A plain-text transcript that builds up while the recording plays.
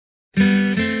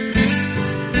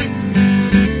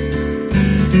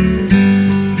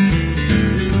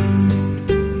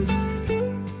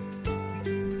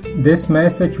This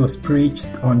message was preached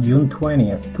on June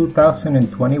 20th,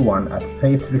 2021 at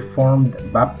Faith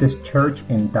Reformed Baptist Church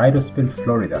in Titusville,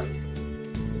 Florida.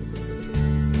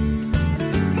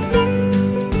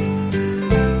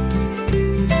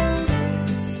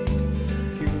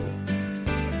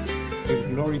 Give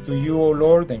glory to you, O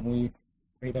Lord, and we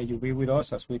pray that you be with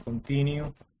us as we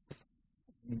continue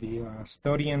the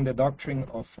study and the doctrine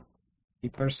of the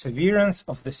perseverance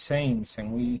of the saints,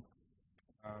 and we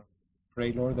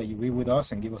pray, Lord, that you be with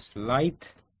us and give us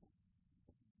light.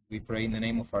 We pray in the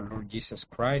name of our Lord Jesus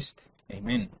Christ.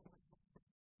 Amen.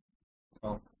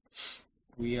 So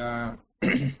we are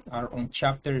on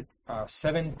chapter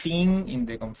 17 in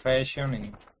the confession, and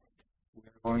we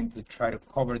are going to try to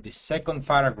cover the second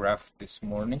paragraph this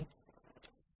morning.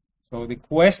 So the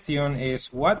question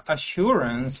is, what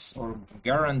assurance or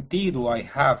guarantee do I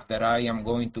have that I am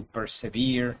going to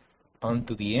persevere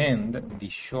unto the end? The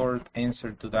short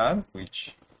answer to that,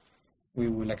 which we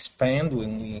will expand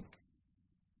when we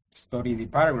study the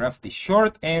paragraph, the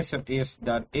short answer is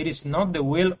that it is not the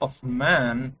will of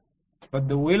man, but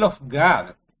the will of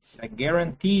God that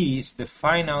guarantees the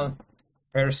final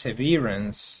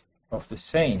perseverance of the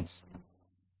saints.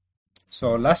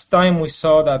 So last time we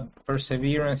saw that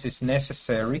perseverance is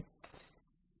necessary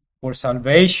for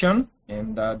salvation,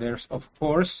 and there's of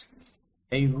course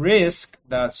a risk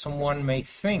that someone may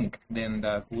think then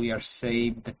that we are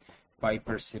saved by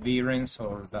perseverance,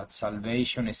 or that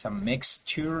salvation is a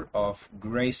mixture of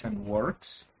grace and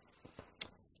works.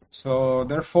 So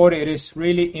therefore it is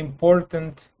really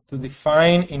important to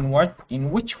define in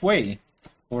which way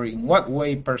or in what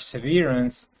way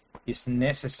perseverance is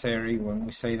necessary when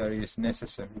we say that it is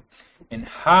necessary, and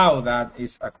how that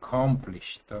is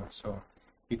accomplished. So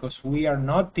because we are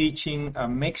not teaching a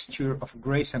mixture of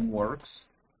grace and works,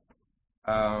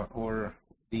 or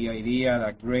the idea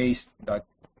that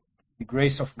the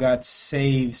grace of God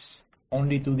saves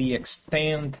only to the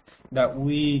extent that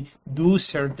we do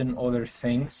certain other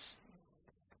things.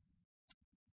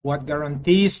 What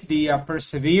guarantees the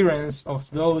perseverance of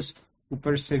those who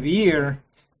persevere,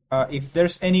 if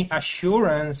there's any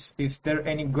assurance, if there's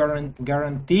any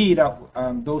guarantee that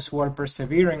those who are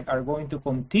persevering are going to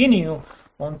continue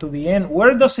on to the end,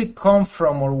 where does it come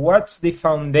from, or what's the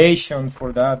foundation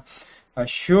for that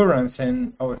assurance?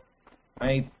 And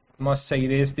I must say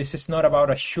this is not about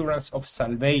assurance of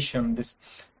salvation.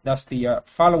 That's the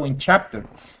following chapter.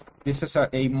 This is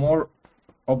a more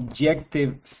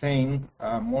objective thing,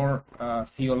 more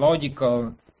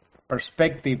theological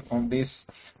perspective on this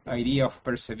idea of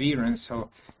perseverance. So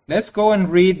let's go and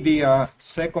read the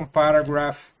second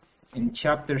paragraph in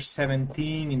chapter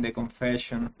 17 in the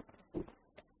confession.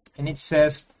 And it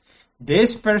says,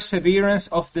 "This perseverance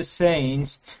of the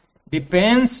saints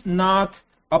depends not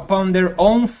upon their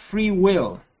own free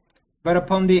will, but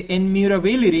upon the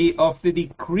immutability of the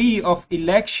decree of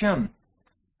election,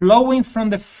 flowing from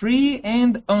the free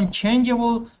and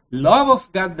unchangeable love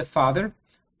of God the Father,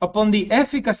 upon the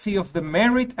efficacy of the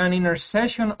merit and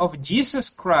intercession of Jesus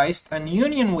Christ and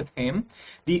union with him,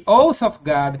 the oath of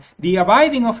God, the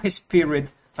abiding of his Spirit,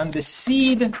 and the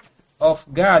seed of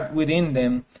God within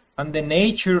them, and the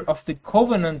nature of the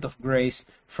covenant of grace,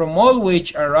 from all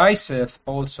which ariseth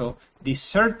also the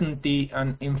certainty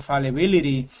and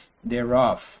infallibility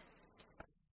thereof."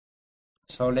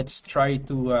 So let's try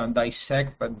to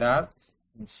dissect that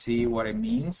and see what it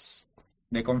means.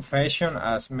 The confession,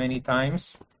 as many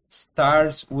times,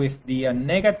 starts with the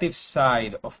negative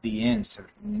side of the answer,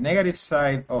 negative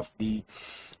side of the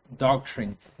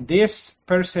doctrine. This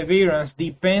perseverance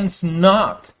depends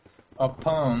not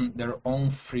upon their own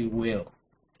free will.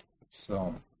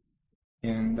 So,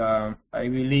 and I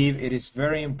believe it is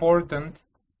very important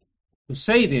to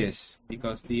say this,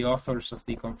 because the authors of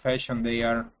the confession, they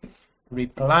are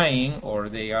replying, or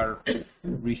they are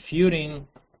refuting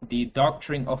the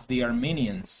doctrine of the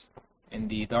Arminians and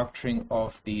the doctrine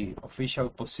of the official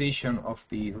position of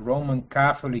the Roman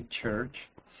Catholic Church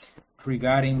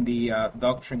regarding the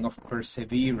doctrine of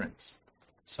perseverance.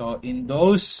 So in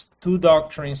those two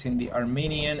doctrines, in the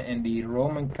Arminian and the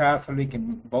Roman Catholic,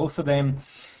 in both of them,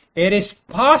 it is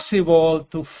possible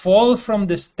to fall from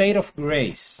the state of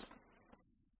grace.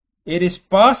 It is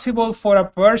possible for a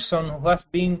person who has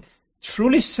been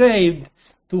truly saved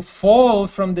to fall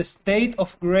from the state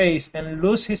of grace and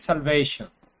lose his salvation.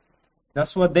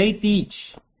 That's what they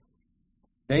teach.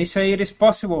 They say it is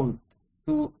possible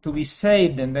to be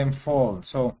saved and then fall.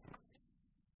 So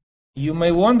you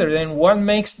may wonder then, what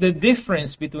makes the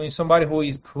difference between somebody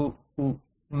who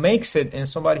makes it and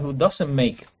somebody who doesn't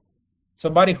make it?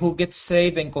 Somebody who gets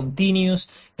saved and continues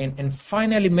and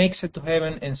finally makes it to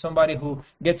heaven, and somebody who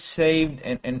gets saved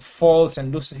and falls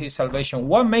and loses his salvation.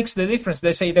 What makes the difference?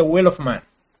 They say the will of man.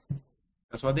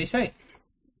 That's what they say.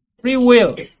 Free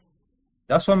will.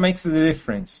 That's what makes the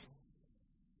difference.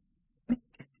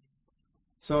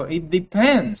 So it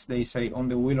depends, they say, on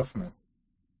the will of man.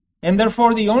 And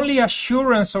therefore, the only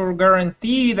assurance or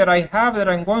guarantee that I have that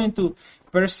I'm going to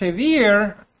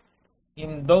persevere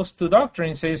in those two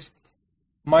doctrines is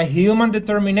my human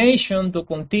determination to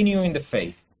continue in the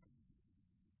faith.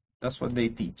 That's what they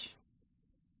teach.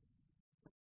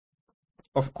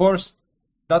 Of course,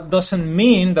 that doesn't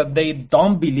mean that they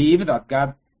don't believe that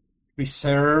God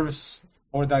preserves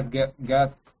or that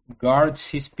God guards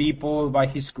his people by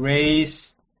his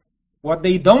grace. What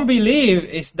they don't believe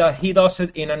is that he does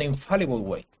it in an infallible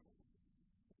way.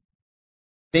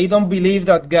 They don't believe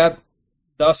that God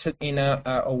does it in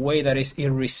a way that is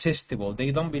irresistible. They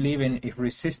don't believe in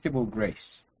irresistible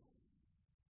grace.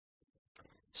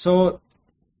 So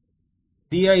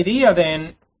the idea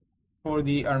then for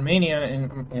the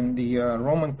Armenian and the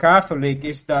Roman Catholic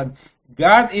is that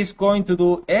God is going to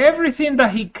do everything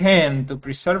that he can to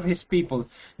preserve his people,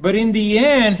 but in the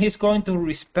end, he's going to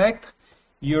respect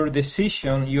your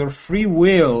decision, your free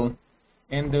will,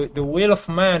 and the will of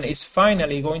man is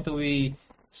finally going to be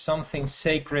something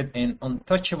sacred and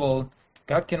untouchable.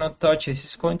 God cannot touch it.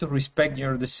 He's going to respect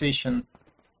your decision.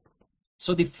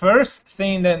 So the first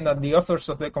thing then that the authors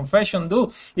of the confession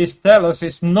do is tell us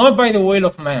it's not by the will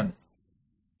of man.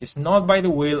 It's not by the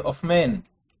will of men,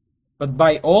 but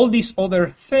by all these other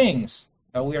things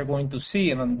that we are going to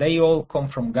see, and they all come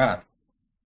from God.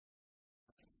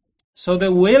 So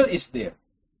the will is there,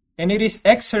 and it is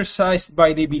exercised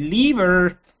by the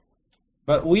believer,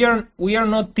 but we are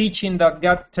not teaching that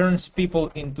God turns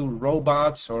people into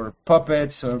robots or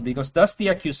puppets, or because that's the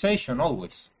accusation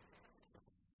always.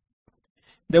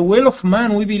 The will of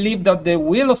man, we believe that the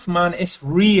will of man is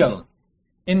real,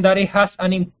 and that it has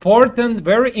an important,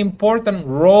 very important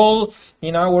role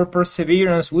in our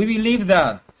perseverance. We believe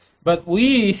that. But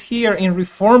we here in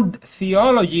Reformed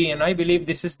theology, and I believe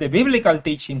this is the biblical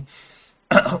teaching,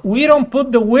 we don't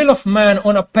put the will of man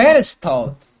on a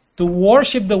pedestal to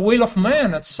worship the will of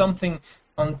man as something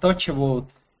untouchable,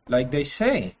 like they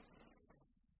say.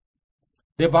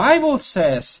 The Bible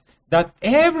says that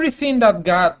everything that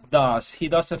God does, he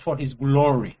does it for his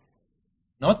glory.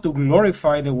 Not to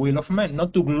glorify the will of man,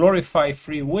 not to glorify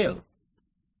free will.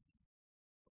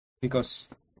 Because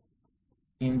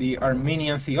in the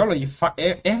Armenian theology,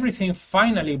 everything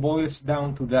finally boils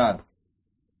down to that.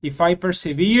 If I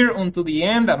persevere unto the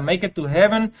end and make it to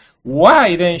heaven,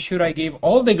 why then should I give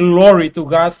all the glory to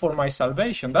God for my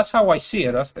salvation? That's how I see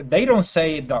it. They don't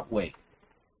say it that way.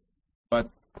 But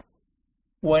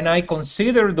when I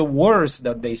consider the words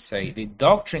that they say, the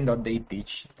doctrine that they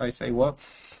teach, I say, well,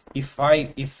 if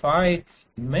I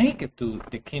make it to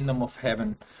the kingdom of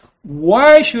heaven,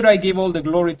 why should I give all the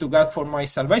glory to God for my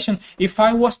salvation if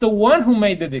I was the one who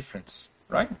made the difference,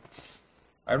 right?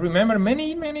 I remember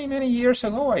many years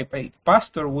ago,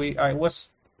 I was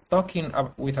talking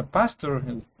with a pastor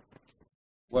who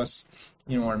was,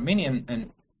 Armenian,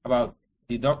 and about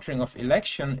the doctrine of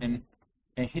election,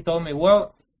 and he told me,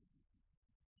 well,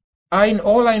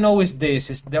 all I know is this,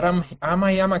 is that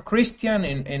I am a Christian,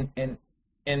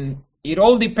 and it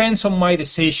all depends on my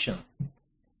decision.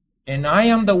 And I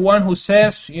am the one who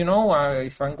says,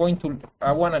 if I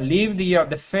want to live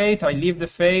the faith, I live the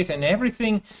faith, and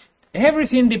everything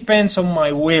depends on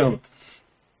my will.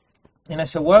 And I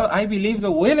said, well, I believe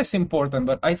the will is important,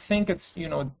 but I think it's,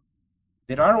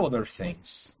 there are other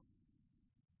things.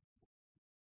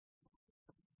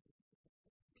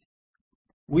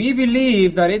 We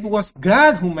believe that it was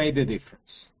God who made the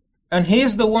difference, and he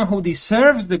is the one who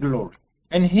deserves the glory.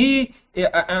 And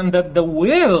that the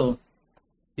will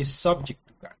is subject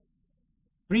to God.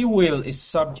 Free will is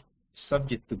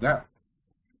subject to God.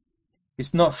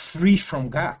 It's not free from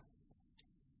God.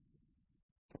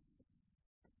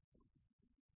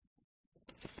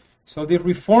 So the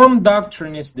Reformed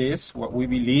doctrine is this, what we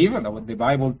believe, and what the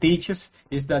Bible teaches,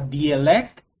 is that the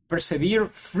elect persevere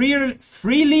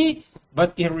freely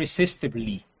but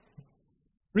irresistibly.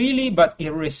 Freely but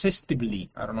irresistibly.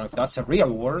 I don't know if that's a real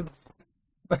word.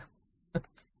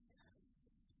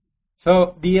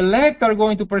 So the elect are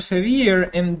going to persevere,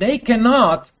 and they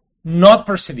cannot not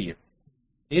persevere.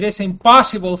 It is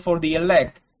impossible for the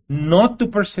elect not to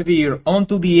persevere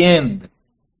unto the end.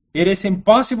 It is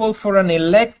impossible for an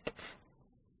elect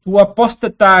to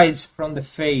apostatize from the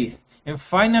faith and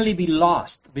finally be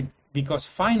lost, because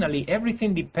finally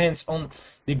everything depends on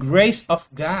the grace of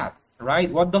God,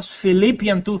 right? What does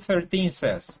Philippians 2:13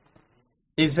 says?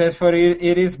 It says, for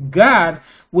it is God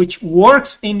which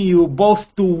works in you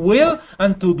both to will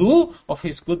and to do of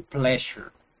his good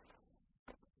pleasure.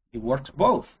 He works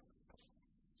both.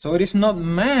 So it is not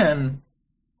man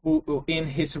who in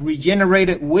his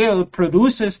regenerated will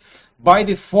produces by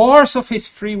the force of his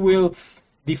free will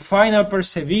the final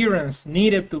perseverance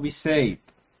needed to be saved.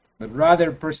 But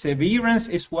rather, perseverance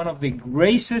is one of the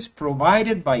graces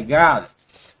provided by God,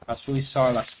 as we saw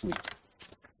last week.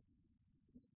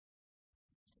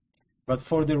 But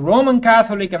for the Roman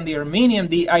Catholic and the Arminian,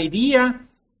 the idea,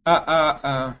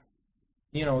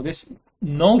 this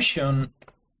notion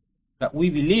that we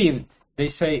believe, they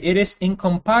say it is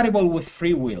incompatible with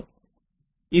free will.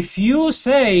 If you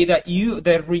say that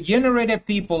the regenerated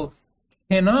people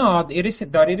cannot, it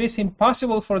is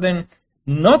impossible for them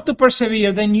not to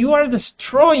persevere, then you are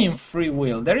destroying free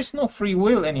will. There is no free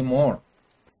will anymore.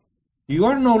 You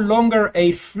are no longer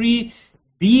a free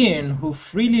being who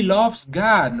freely loves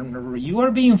God. You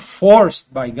are being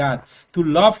forced by God to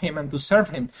love him and to serve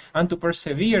him and to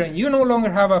persevere, and you no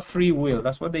longer have a free will.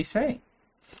 That's what they say.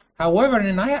 However,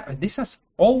 this has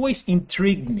always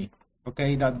intrigued me,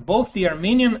 okay, that both the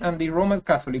Arminian and the Roman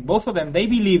Catholic, both of them, they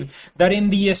believe that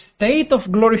in the state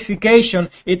of glorification,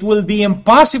 it will be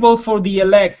impossible for the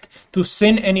elect to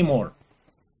sin anymore.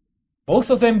 Both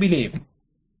of them believe.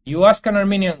 You ask an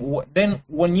Arminian, then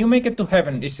when you make it to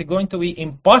heaven, is it going to be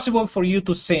impossible for you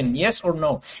to sin? Yes or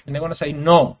no? And they're going to say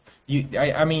no.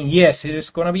 Yes, it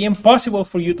is going to be impossible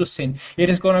for you to sin.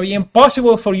 It is going to be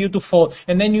impossible for you to fall.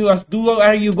 And then you ask,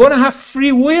 are you going to have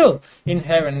free will in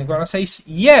heaven? They're going to say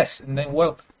yes. And then,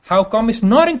 well, how come it's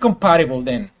not incompatible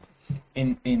then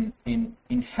in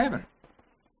heaven?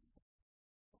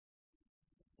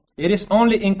 It is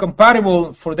only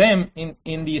incompatible for them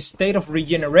in the state of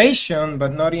regeneration,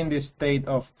 but not in the state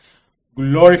of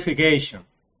glorification.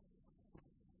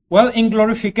 Well, in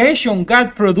glorification,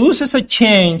 God produces a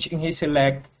change in his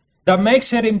elect that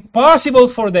makes it impossible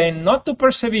for them not to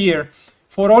persevere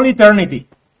for all eternity.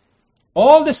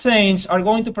 All the saints are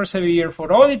going to persevere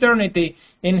for all eternity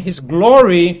in his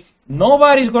glory.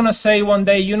 Nobody's going to say one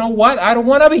day, you know what, I don't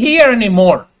want to be here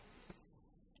anymore.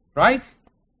 Right?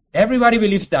 Everybody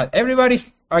believes that. Everybody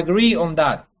agree on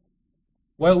that.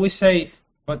 Well, we say,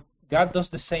 but God does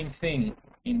the same thing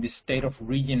in the state of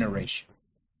regeneration.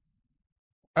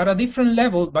 At a different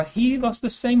level, but he does the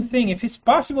same thing. If it's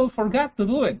possible for God to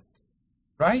do it,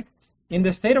 right? In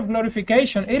the state of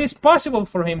glorification, it is possible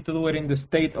for him to do it in the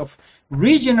state of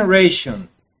regeneration.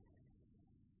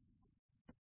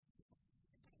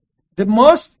 The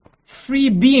most free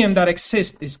being that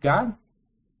exists is God.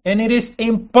 And it is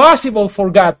impossible for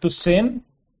God to sin,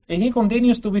 and he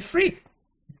continues to be free.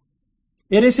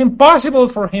 It is impossible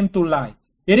for him to lie.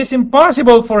 It is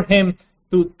impossible for him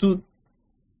to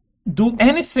do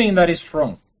anything that is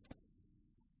wrong.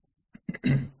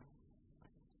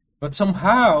 But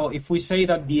somehow, if we say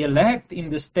that the elect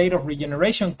in the state of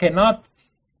regeneration cannot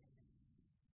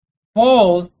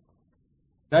fall,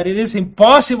 that it is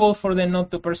impossible for them not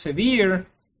to persevere,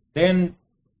 then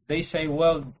they say,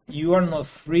 well, you are not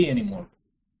free anymore.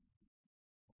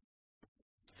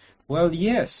 Well,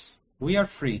 yes, we are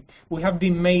free. We have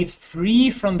been made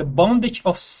free from the bondage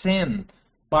of sin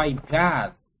by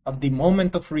God at the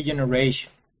moment of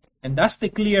regeneration. And that's the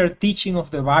clear teaching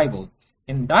of the Bible.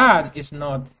 And that is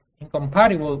not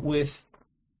incompatible with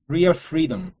real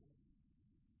freedom.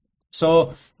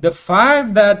 So the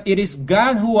fact that it is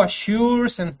God who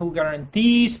assures and who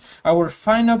guarantees our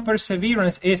final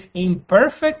perseverance is in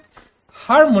perfect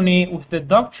harmony with the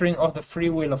doctrine of the free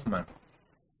will of man.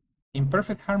 In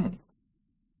perfect harmony.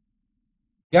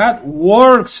 God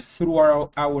works through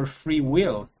our free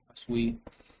will, as we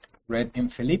read in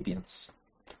Philippians.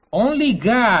 Only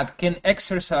God can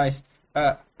exercise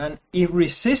an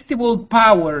irresistible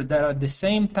power that at the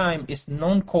same time is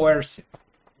non-coercive.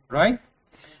 Right?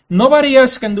 Nobody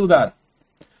else can do that.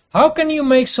 How can you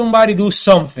make somebody do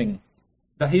something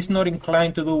that he's not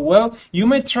inclined to do? Well, you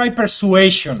may try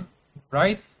persuasion,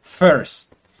 right?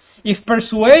 First. If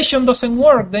persuasion doesn't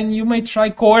work, then you may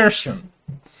try coercion,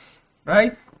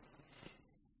 right?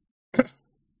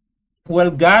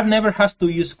 Well, God never has to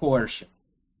use coercion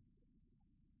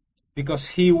because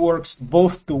he works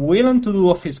both to will and to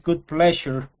do of his good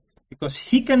pleasure, because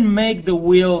he can make the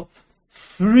will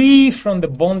free from the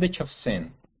bondage of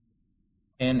sin.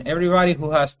 And everybody who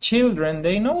has children,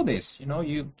 they know this.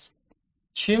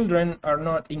 Children are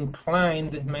not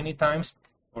inclined many times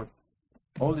or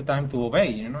all the time to obey.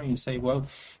 You say, well,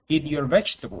 eat your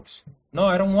vegetables. No,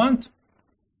 I don't want to.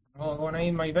 I want to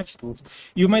eat my vegetables.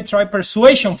 You may try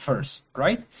persuasion first,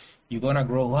 right? you're going to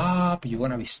grow up, you're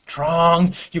going to be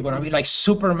strong, you're going to be like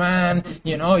Superman,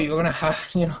 you're going to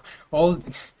have, all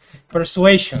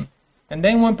persuasion. And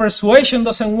then when persuasion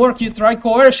doesn't work, you try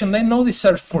coercion, then no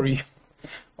desert for you.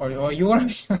 Or you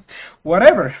want to be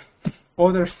whatever,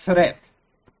 other threat.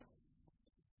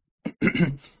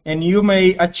 And you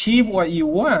may achieve what you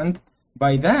want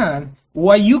by that.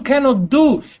 What you cannot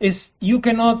do is you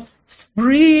cannot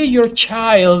free your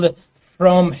child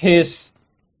from his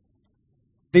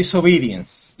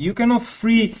disobedience. You cannot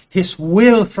free his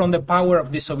will from the power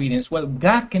of disobedience. Well,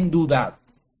 God can do that.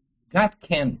 God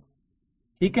can.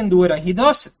 He can do it, and He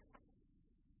does it.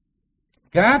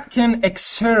 God can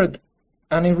exert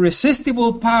an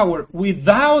irresistible power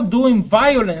without doing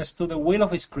violence to the will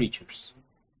of His creatures.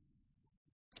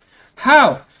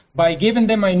 How? By giving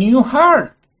them a new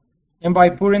heart and by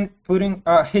putting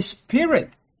His Spirit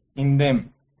in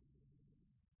them.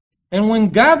 And when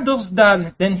God does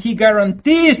that, then He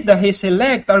guarantees that His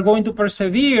elect are going to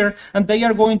persevere and they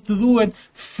are going to do it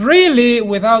freely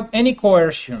without any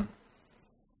coercion.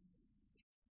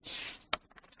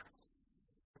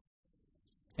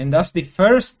 And that's the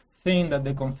first thing that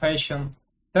the confession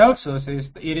tells us,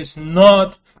 is it is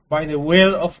not by the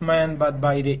will of man, but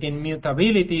by the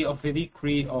immutability of the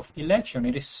decree of election.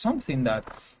 It is something that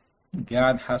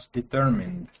God has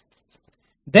determined.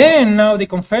 Then, now the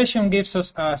confession gives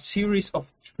us a series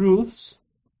of truths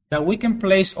that we can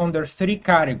place under three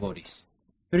categories.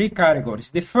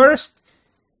 The first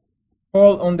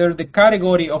fall under the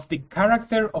category of the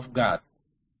character of God.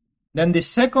 Then the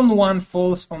second one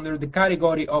falls under the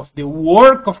category of the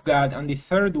work of God, and the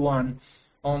third one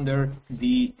under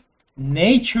the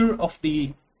nature of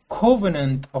the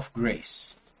covenant of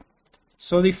grace.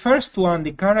 So the first one,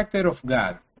 the character of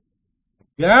God.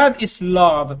 God is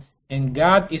love and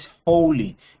God is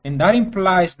holy. And that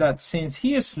implies that since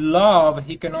He is love,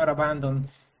 He cannot abandon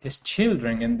His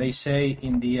children. And they say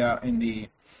in the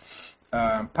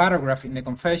paragraph in the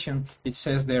confession, it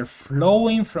says they're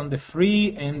flowing from the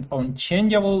free and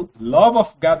unchangeable love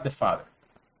of God the Father.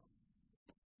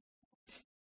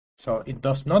 So it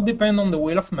does not depend on the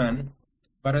will of man,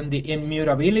 but on the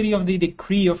immutability of the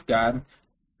decree of God,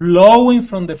 flowing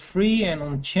from the free and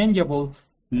unchangeable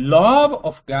love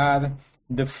of God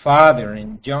the Father.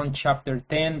 In John chapter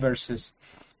 10, verse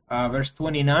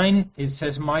 29, it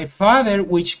says, "My Father,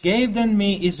 which gave them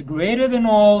me, is greater than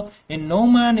all, and no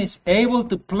man is able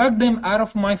to pluck them out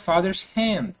of my Father's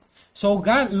hand." So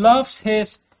God loves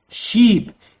His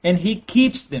sheep, and He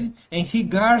keeps them, and He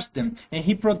guards them, and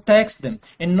He protects them,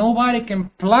 and nobody can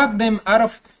pluck them out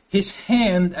of His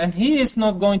hand, and He is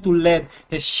not going to let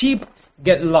His sheep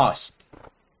get lost.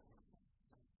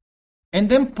 And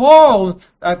then Paul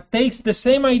takes the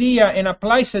same idea and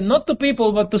applies it not to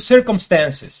people but to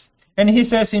circumstances. And he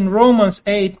says in Romans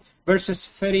 8, verses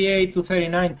 38 to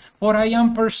 39, "For I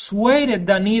am persuaded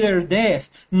that neither death,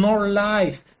 nor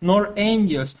life, nor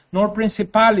angels, nor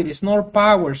principalities, nor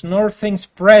powers, nor things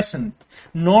present,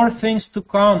 nor things to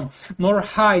come, nor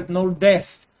height, nor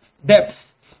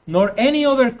depth, nor any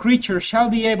other creature shall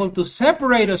be able to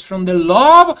separate us from the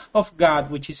love of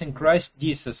God, which is in Christ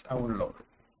Jesus our Lord."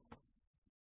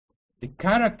 The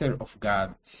character of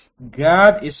God.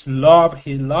 God is love.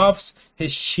 He loves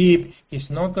His sheep. He's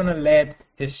not going to let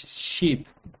His sheep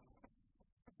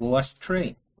go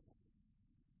astray.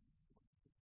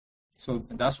 So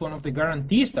that's one of the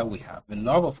guarantees that we have, the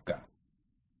love of God.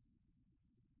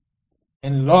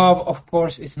 And love, of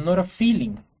course, is not a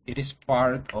feeling. It is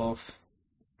part of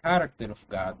the character of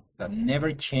God that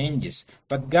never changes.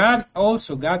 But God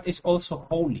is also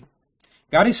holy.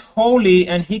 God is holy,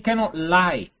 and He cannot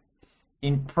lie.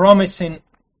 In promising,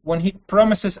 when He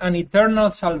promises an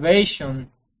eternal salvation,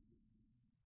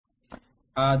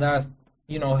 God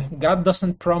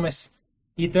doesn't promise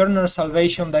eternal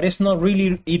salvation that is not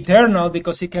really eternal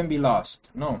because it can be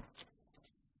lost. No.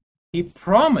 He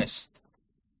promised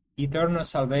eternal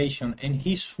salvation, and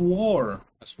He swore,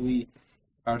 as we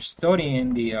are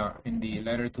studying in the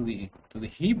letter to the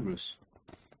Hebrews.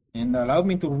 And allow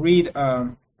me to read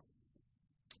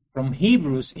from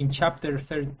Hebrews in chapter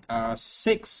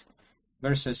 6,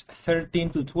 verses 13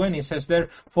 to 20, it says there,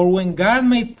 "For when God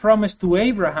made promise to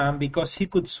Abraham, because he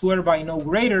could swear by no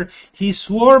greater, He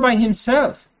swore by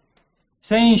Himself,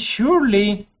 saying,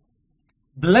 Surely,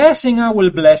 blessing I will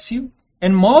bless you,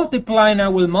 and multiplying I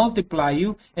will multiply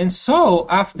you. And so,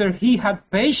 after he had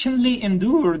patiently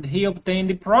endured, he obtained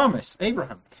the promise,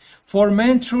 Abraham. For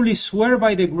men truly swear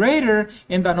by the greater,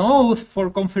 and an oath for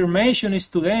confirmation is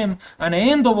to them an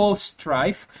end of all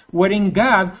strife, wherein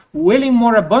God, willing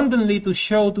more abundantly to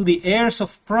show to the heirs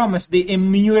of promise the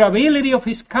immutability of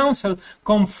His counsel,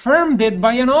 confirmed it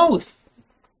by an oath,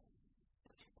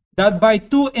 that by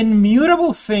two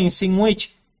immutable things in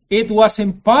which it was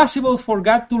impossible for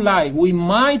God to lie, we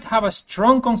might have a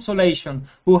strong consolation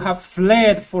who have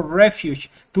fled for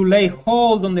refuge to lay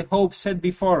hold on the hope set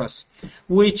before us,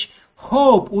 which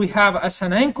hope we have as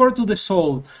an anchor to the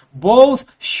soul, both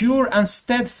sure and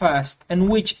steadfast, and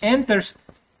which enters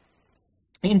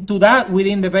into that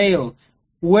within the veil,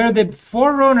 where the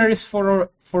forerunner is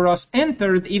for us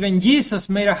entered, even Jesus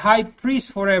made a high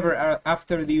priest forever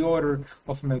after the order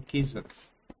of Melchizedek.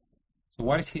 So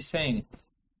what is he saying?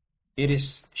 It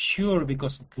is sure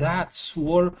because God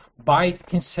swore by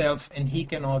himself and he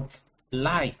cannot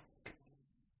lie.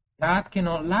 God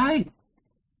cannot lie.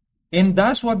 And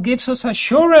that's what gives us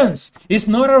assurance. It's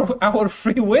not our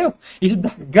free will. It's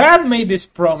that God made this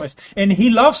promise and he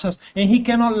loves us and he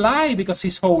cannot lie because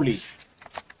he's holy.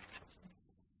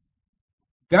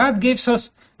 God gives us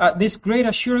this great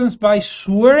assurance by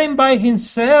swearing by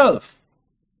himself.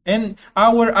 And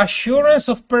our assurance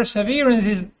of perseverance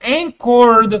is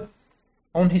anchored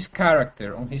on his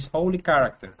character, on his holy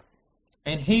character.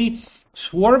 And he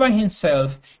swore by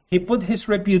himself, he put his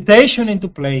reputation into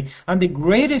play, and the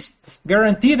greatest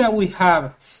guarantee that we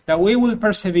have that we will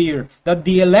persevere, that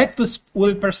the elect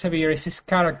will persevere, is his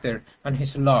character and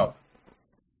his love.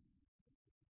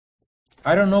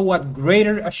 I don't know what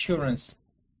greater assurance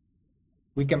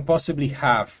we can possibly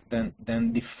have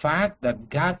than the fact that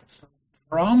God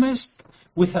promised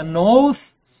with an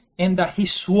oath and that he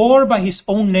swore by his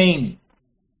own name.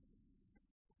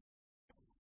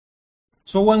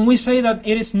 So when we say that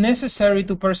it is necessary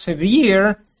to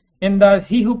persevere and that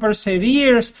he who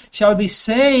perseveres shall be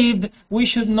saved, we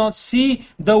should not see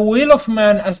the will of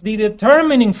man as the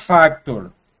determining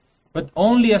factor, but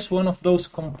only as one of those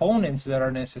components that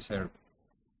are necessary.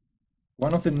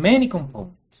 One of the many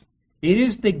components. It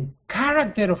is the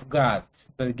character of God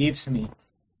that gives me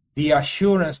the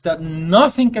assurance that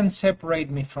nothing can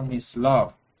separate me from his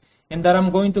love and that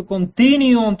I'm going to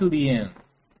continue on to the end.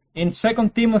 In 2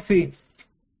 Timothy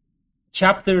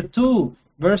chapter 2,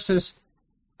 verses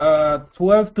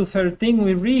 12 to 13,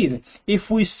 we read,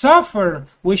 if we suffer,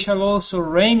 we shall also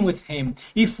reign with him.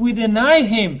 If we deny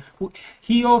him,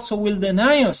 he also will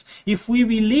deny us. If we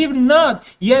believe not,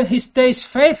 yet he stays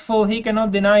faithful, he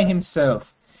cannot deny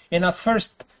himself. And at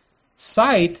first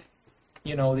sight,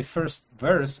 the first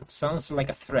verse sounds like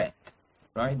a threat,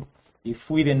 right? If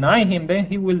we deny him, then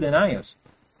he will deny us.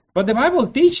 But the Bible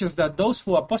teaches that those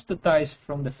who apostatize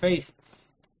from the faith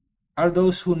are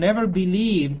those who never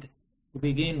believed to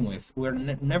begin with, who are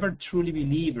never truly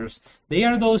believers. They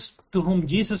are those to whom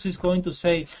Jesus is going to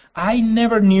say, I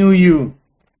never knew you.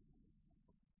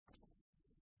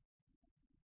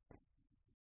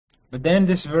 But then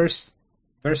this verse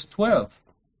 12,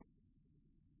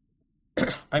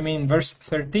 verse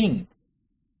 13,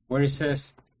 where it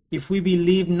says, if we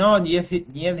believe not, yet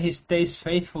he stays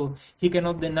faithful, he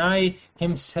cannot deny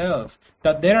himself.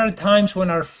 That there are times when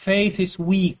our faith is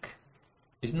weak.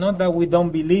 It's not that we don't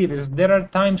believe. There are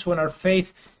times when our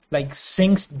faith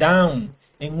sinks down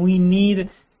and we need,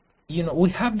 we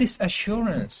have this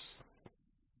assurance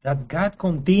that God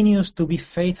continues to be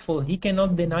faithful. He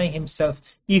cannot deny himself.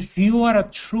 If you are a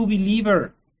true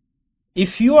believer,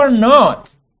 if you are not,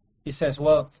 he says,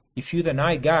 well, if you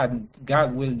deny God,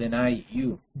 God will deny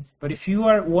you. But if you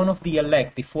are one of the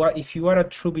elect, if you are a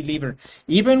true believer,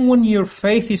 even when your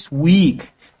faith is weak,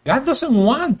 God doesn't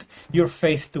want your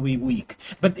faith to be weak.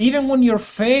 But even when your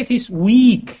faith is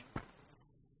weak,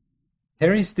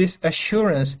 there is this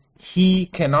assurance he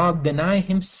cannot deny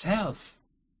himself.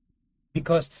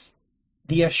 Because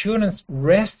the assurance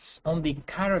rests on the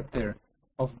character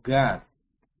of God.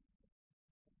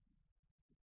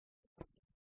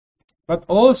 But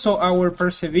also our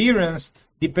perseverance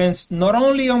depends not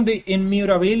only on the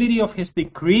immutability of his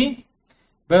decree,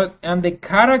 but on the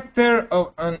character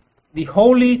of the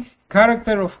holy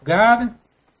character of God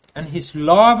and his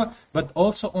love, but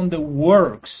also on the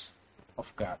works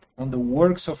of God. On the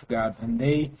works of God. And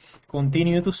they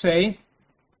continue to say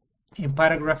in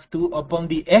paragraph 2, upon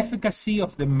the efficacy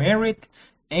of the merit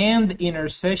and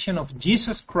intercession of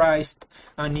Jesus Christ,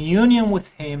 and union with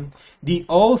him, the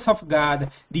oath of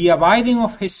God, the abiding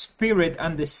of his Spirit,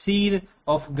 and the seed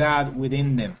of God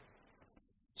within them.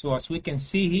 So as we can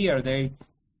see here,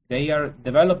 they are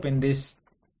developing this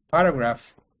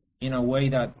paragraph in a way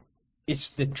that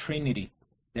it's the Trinity.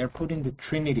 They're putting the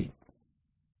Trinity.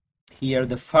 Here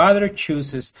the Father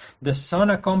chooses, the Son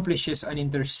accomplishes and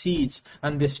intercedes,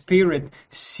 and the Spirit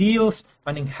seals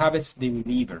and inhabits the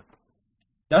believer.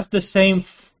 That's the same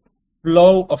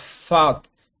flow of thought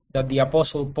that the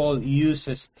Apostle Paul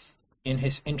uses in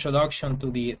his introduction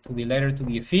to the letter to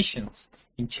the Ephesians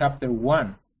in chapter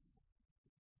 1.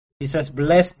 He says,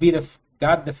 blessed be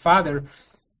God the Father,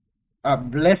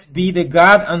 blessed be the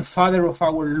God and Father of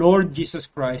our Lord Jesus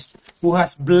Christ, who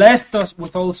has blessed us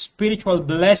with all spiritual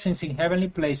blessings in heavenly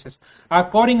places,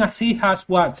 according as He has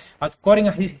what? According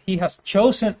as He has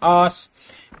chosen us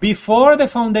before the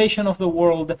foundation of the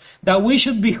world, that we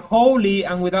should be holy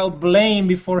and without blame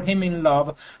before Him in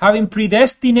love, having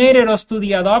predestinated us to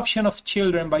the adoption of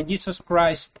children by Jesus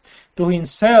Christ to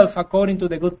Himself, according to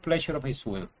the good pleasure of His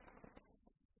will.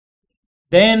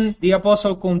 Then the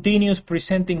apostle continues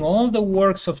presenting all the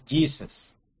works of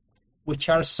Jesus, which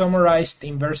are summarized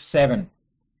in verse 7.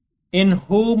 In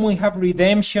whom we have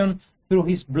redemption through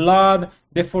His blood,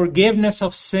 the forgiveness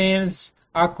of sins,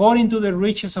 according to the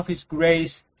riches of His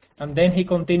grace. And then he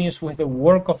continues with the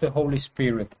work of the Holy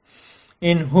Spirit.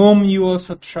 In whom you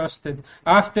also trusted,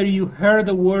 after you heard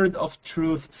the word of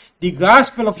truth, the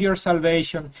gospel of your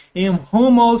salvation, in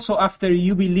whom also after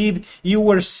you believed, you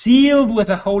were sealed with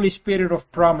the Holy Spirit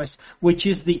of promise, which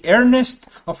is the earnest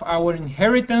of our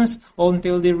inheritance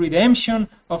until the redemption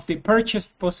of the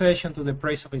purchased possession to the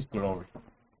praise of His glory.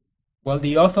 Well,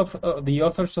 the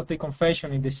authors of the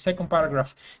confession in the second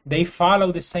paragraph, they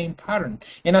follow the same pattern.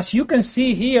 And as you can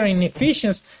see here in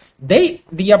Ephesians,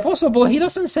 the Apostle Paul, he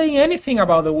doesn't say anything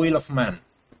about the will of man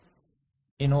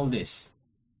in all this.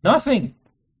 Nothing.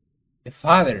 The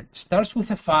Father starts with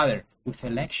the Father, with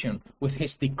election, with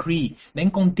His decree,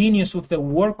 then continues with the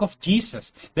work of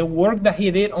Jesus, the work that He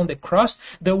did on the cross,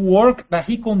 the work that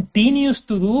He continues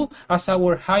to do as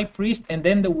our high priest, and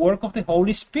then the work of the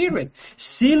Holy Spirit,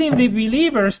 sealing the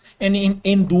believers and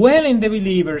indwelling the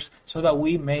believers so that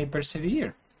we may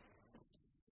persevere.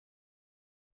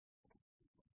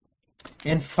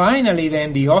 And finally,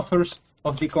 then, the authors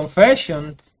of the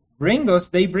confession bring us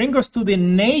to the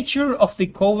nature of the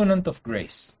covenant of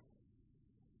grace.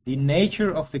 The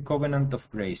nature of the covenant of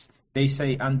grace. They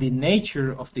say, and the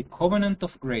nature of the covenant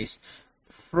of grace,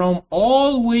 from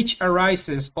all which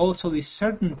arises also the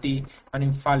certainty and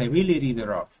infallibility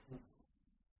thereof.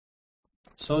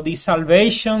 So the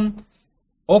salvation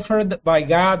offered by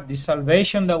God, the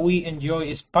salvation that we enjoy,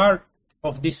 is part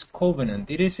of this covenant.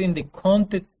 It is in the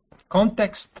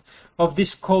context of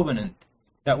this covenant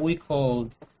that we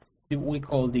call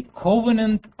the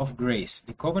covenant of grace,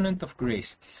 the covenant of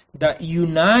grace that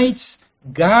unites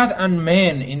God and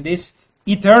man in this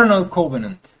eternal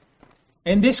covenant.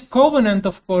 And this covenant,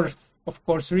 of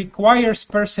course, requires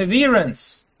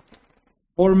perseverance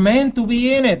for men to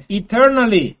be in it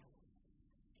eternally.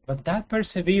 But that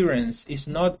perseverance is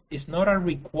not a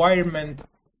requirement,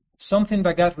 something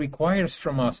that God requires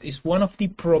from us. It's one of the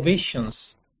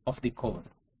provisions of the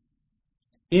covenant.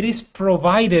 It is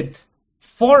provided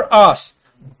for us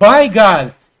by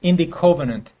God in the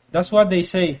covenant. That's what they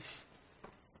say.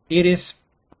 It is,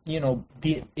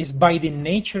 is by the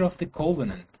nature of the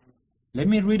covenant. Let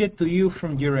me read it to you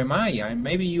from Jeremiah. And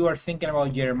maybe you are thinking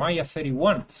about Jeremiah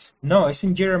 31. No, it's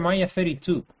in Jeremiah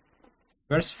 32,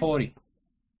 verse 40.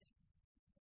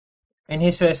 And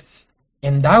he says,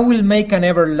 and I will make an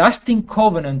everlasting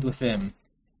covenant with them,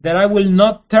 that I will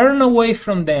not turn away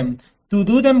from them, to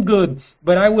do them good,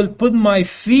 but I will put my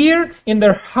fear in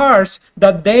their hearts,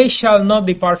 that they shall not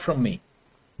depart from me.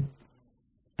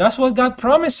 That's what God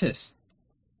promises,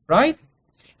 right?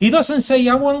 He doesn't say,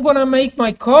 I'm going to make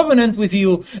my covenant with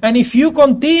you, and if you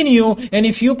continue, and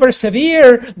if you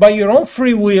persevere by your own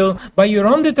free will, by your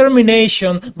own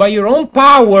determination, by your own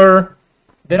power,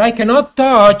 that I cannot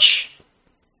touch,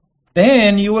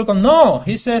 then you will go. No,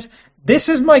 He says, this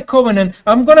is my covenant.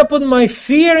 I'm going to put my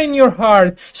fear in your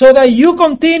heart so that you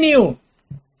continue.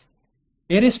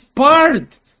 It is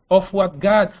part of what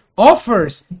God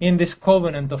offers in this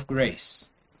covenant of grace.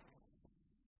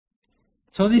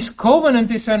 So this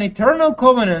covenant is an eternal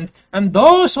covenant, and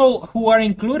those who are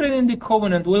included in the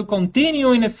covenant will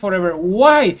continue in it forever.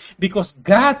 Why? Because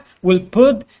God will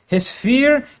put His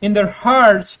fear in their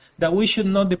hearts that we should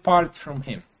not depart from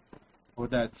Him, or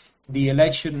that the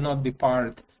elect should not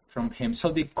depart from Him.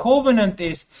 So the covenant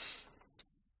is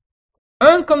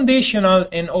unconditional,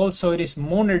 and also it is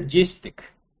monergistic.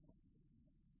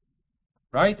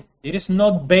 Right? It is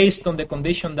not based on the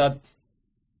condition that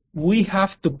we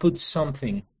have to put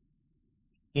something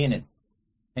in it.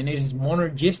 And it is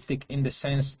monergistic in the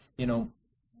sense,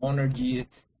 monergy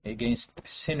against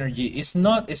synergy. It's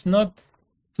not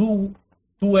two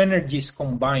energies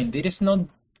combined. It is not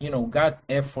God's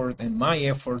effort and my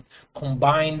effort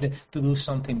combined to do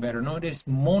something better. No, it is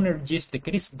monergistic.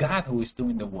 It is God who is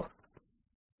doing the work.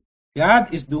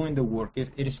 God is doing the work.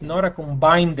 It is not a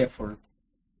combined effort.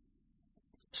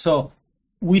 So,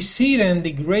 we see then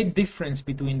the great difference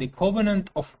between the covenant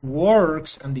of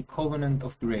works and the covenant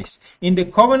of grace. In the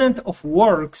covenant of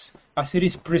works, as it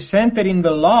is presented in the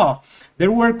law,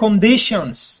 there were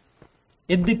conditions.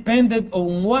 It depended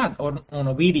on what? On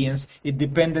obedience. It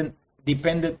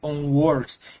depended on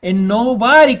works. And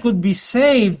nobody could be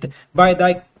saved by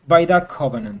that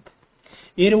covenant.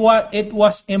 It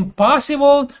was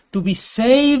impossible to be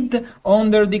saved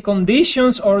under the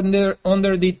conditions or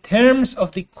under the terms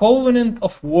of the covenant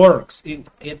of works.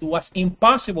 It was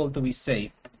impossible to be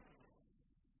saved.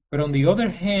 But on the other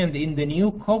hand, in the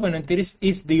new covenant, it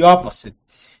is the opposite.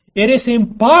 It is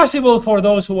impossible for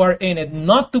those who are in it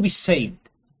not to be saved,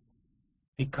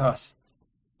 because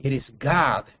it is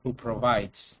God who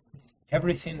provides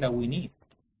everything that we need.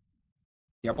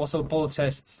 The Apostle Paul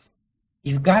says,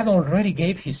 if God already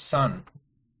gave his Son,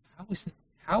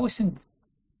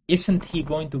 isn't he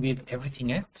going to give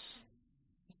everything else?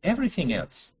 Everything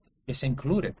else is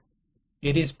included.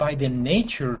 It is by the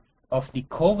nature of the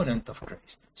covenant of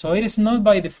grace. So it is not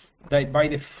by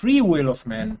the free will of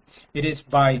man. It is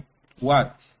by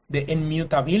what? The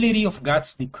immutability of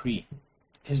God's decree.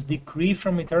 His decree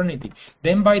from eternity.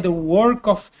 Then by the work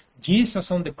of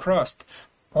Jesus on the cross,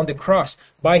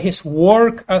 by his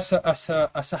work as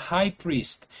a high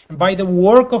priest, and by the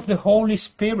work of the Holy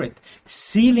Spirit,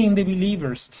 sealing the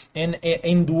believers and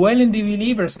indwelling the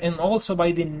believers, and also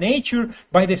by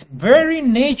this very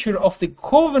nature of the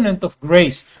covenant of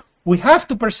grace. We have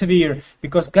to persevere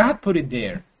because God put it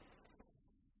there.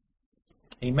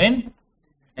 Amen?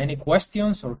 Any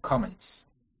questions or comments?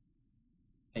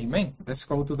 Amen. Let's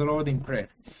go to the Lord in prayer.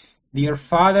 Dear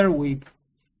Father, we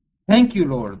thank you,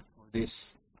 Lord, for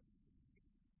this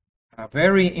a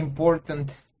very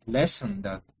important lesson,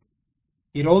 that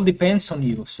it all depends on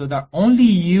you, so that only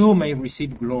you may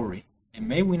receive glory. And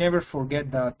may we never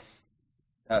forget that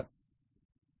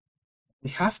we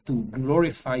have to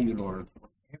glorify you, Lord, for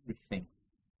everything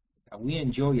that we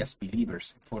enjoy as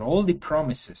believers, for all the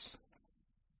promises,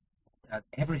 that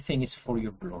everything is for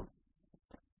your glory.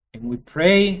 And we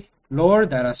pray, Lord,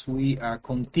 that as we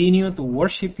continue to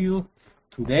worship you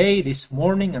today, this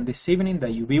morning, and this evening,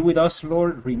 that you be with us,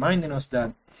 Lord, reminding us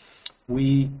that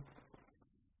we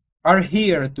are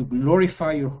here to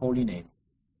glorify your holy name.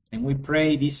 And we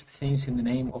pray these things in the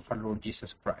name of our Lord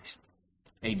Jesus Christ.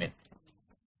 Amen.